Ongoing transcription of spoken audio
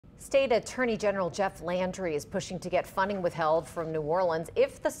State Attorney General Jeff Landry is pushing to get funding withheld from New Orleans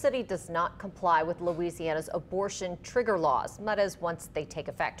if the city does not comply with Louisiana's abortion trigger laws. That is, once they take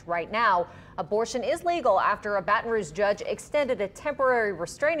effect. Right now, abortion is legal after a Baton Rouge judge extended a temporary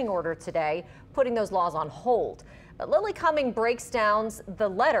restraining order today, putting those laws on hold. But Lily Cumming breaks down the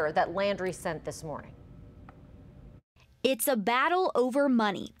letter that Landry sent this morning. It's a battle over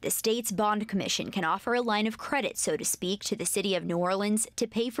money. The state's bond commission can offer a line of credit, so to speak, to the city of New Orleans to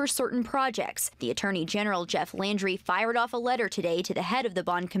pay for certain projects. The Attorney General Jeff Landry fired off a letter today to the head of the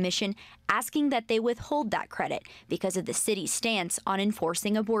bond commission asking that they withhold that credit because of the city's stance on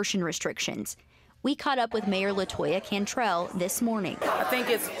enforcing abortion restrictions. We caught up with Mayor LaToya Cantrell this morning. I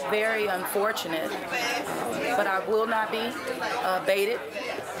think it's very unfortunate, but I will not be baited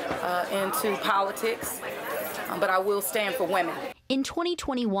into politics. But I will stand for women. In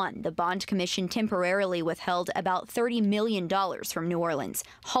 2021, the Bond Commission temporarily withheld about $30 million from New Orleans,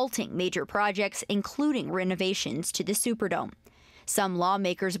 halting major projects, including renovations to the Superdome. Some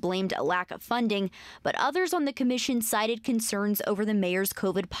lawmakers blamed a lack of funding, but others on the commission cited concerns over the mayor's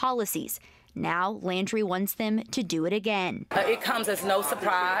COVID policies. Now, Landry wants them to do it again. It comes as no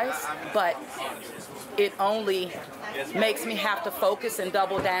surprise, but it only makes me have to focus and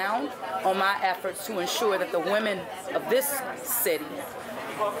double down on my efforts to ensure that the women of this city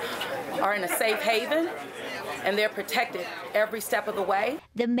are in a safe haven and they're protected every step of the way.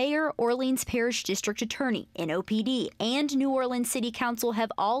 The mayor, Orleans Parish District Attorney, NOPD, and New Orleans City Council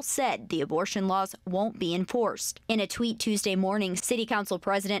have all said the abortion laws won't be enforced. In a tweet Tuesday morning, City Council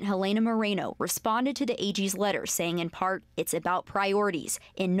President Helena Moreno responded to the AG's letter, saying in part, it's about priorities.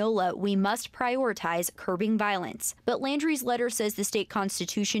 In NOLA, we must prioritize curbing violence. But Landry's letter says the state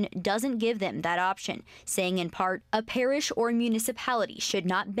constitution doesn't give them that option, saying in part, a parish or municipality should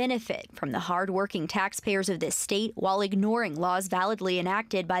not benefit from the hard-working taxpayers of this state while ignoring laws validly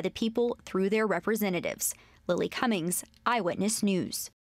enacted by the people through their representatives. Lily Cummings, Eyewitness News.